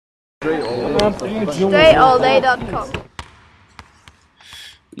DreAllDay.com.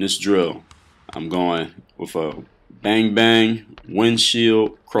 In this drill, I'm going with a bang bang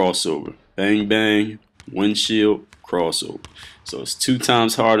windshield crossover. Bang bang windshield crossover. So it's 2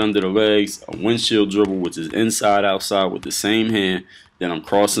 times hard under the legs, a windshield dribble which is inside outside with the same hand, then I'm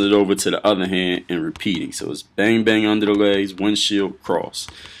crossing it over to the other hand and repeating. So it's bang bang under the legs, windshield cross.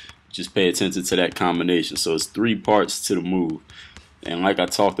 Just pay attention to that combination. So it's 3 parts to the move. And like I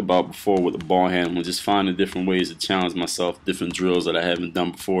talked about before with the ball handling, just finding different ways to challenge myself, different drills that I haven't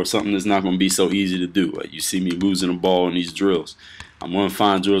done before, something that's not going to be so easy to do. Like you see me losing the ball in these drills. I'm going to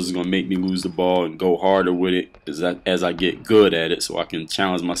find drills that's going to make me lose the ball and go harder with it as I get good at it, so I can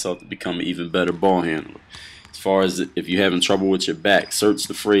challenge myself to become an even better ball handler. As far as if you're having trouble with your back, search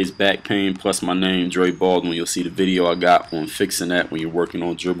the phrase back pain plus my name, Dre Baldwin. You'll see the video I got on fixing that when you're working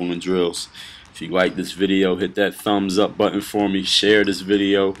on dribbling drills. If you like this video, hit that thumbs up button for me, share this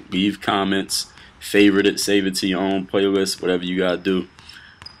video, leave comments, favorite it, save it to your own playlist, whatever you gotta do,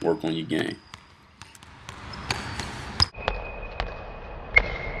 work on your game.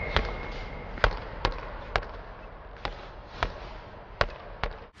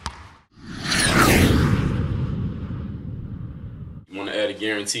 You want to add a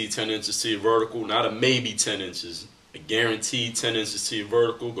guaranteed 10 inches to your vertical, not a maybe 10 inches. A guaranteed 10 inches to your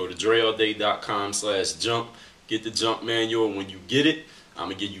vertical. Go to DreAllDay.com/jump. Get the jump manual. When you get it, I'm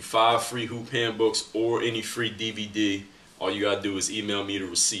going to give you 5 free hoop handbooks or any free DVD. All you got to do is email me the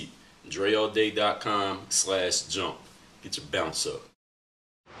receipt. DreAllDay.com/jump. Get your bounce up.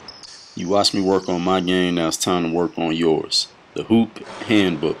 You watch me work on my game, now it's time to work on yours. The Hoop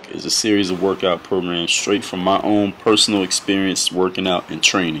Handbook is a series of workout programs straight from my own personal experience working out and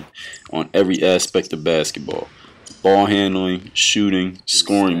training on every aspect of basketball. Ball handling, shooting,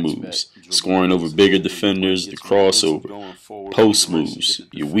 scoring moves, scoring over bigger defenders, the crossover, post moves,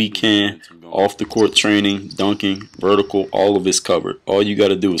 your weak hand, off the court training, dunking, vertical, all of it's covered. All you got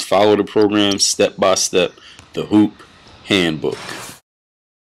to do is follow the program step by step, the Hoop Handbook.